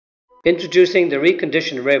Introducing the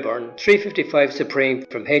reconditioned Rayburn 355 Supreme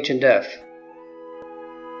from H&F.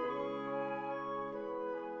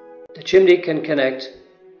 The chimney can connect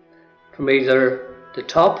from either the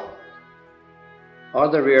top or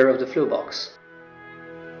the rear of the flue box.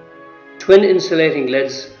 Twin insulating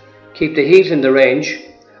lids keep the heat in the range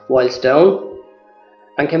whilst down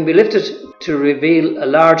and can be lifted to reveal a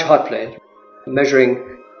large hot plate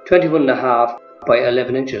measuring 21.5 by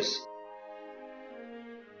 11 inches.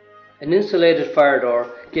 An insulated fire door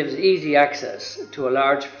gives easy access to a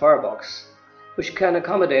large firebox which can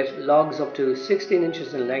accommodate logs up to 16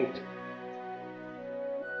 inches in length.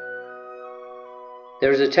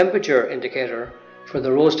 There is a temperature indicator for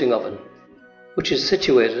the roasting oven, which is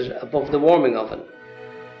situated above the warming oven.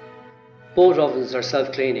 Both ovens are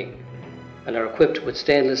self-cleaning and are equipped with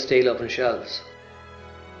stainless steel oven shelves.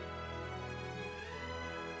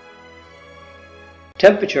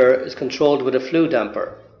 Temperature is controlled with a flue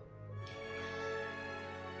damper,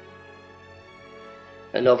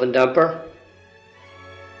 an oven damper,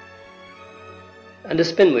 and a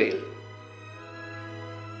spin wheel.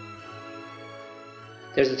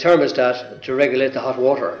 There's a thermostat to regulate the hot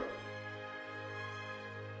water.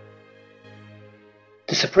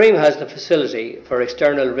 The Supreme has the facility for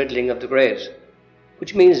external riddling of the grate,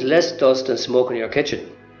 which means less dust and smoke in your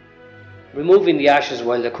kitchen. Removing the ashes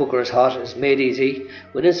while the cooker is hot is made easy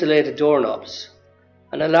with insulated doorknobs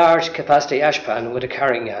and a large capacity ash pan with a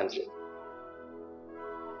carrying handle.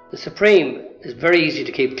 The Supreme is very easy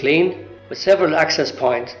to keep clean, with several access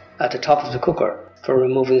points at the top of the cooker for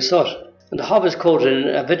removing soot, and the hob is coated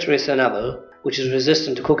in a vitreous enamel which is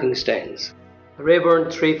resistant to cooking stains. The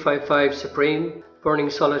Rayburn 355 Supreme burning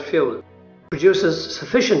solid fuel produces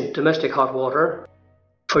sufficient domestic hot water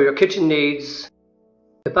for your kitchen needs,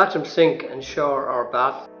 the bathroom sink and shower or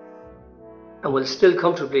bath, and will still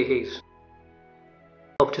comfortably heat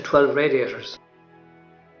up to 12 radiators.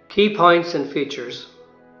 Key points and features: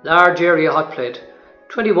 large area hot plate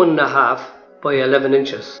 21.5 by 11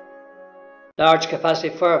 inches. Large capacity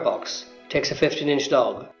firebox takes a 15-inch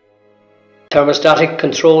log. Thermostatic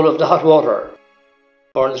control of the hot water.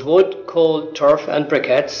 Burns wood, coal, turf and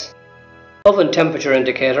briquettes. Oven temperature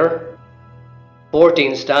indicator.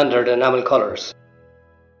 14 standard enamel colours.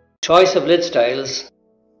 Choice of lid styles.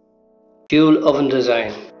 Dual oven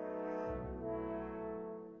design.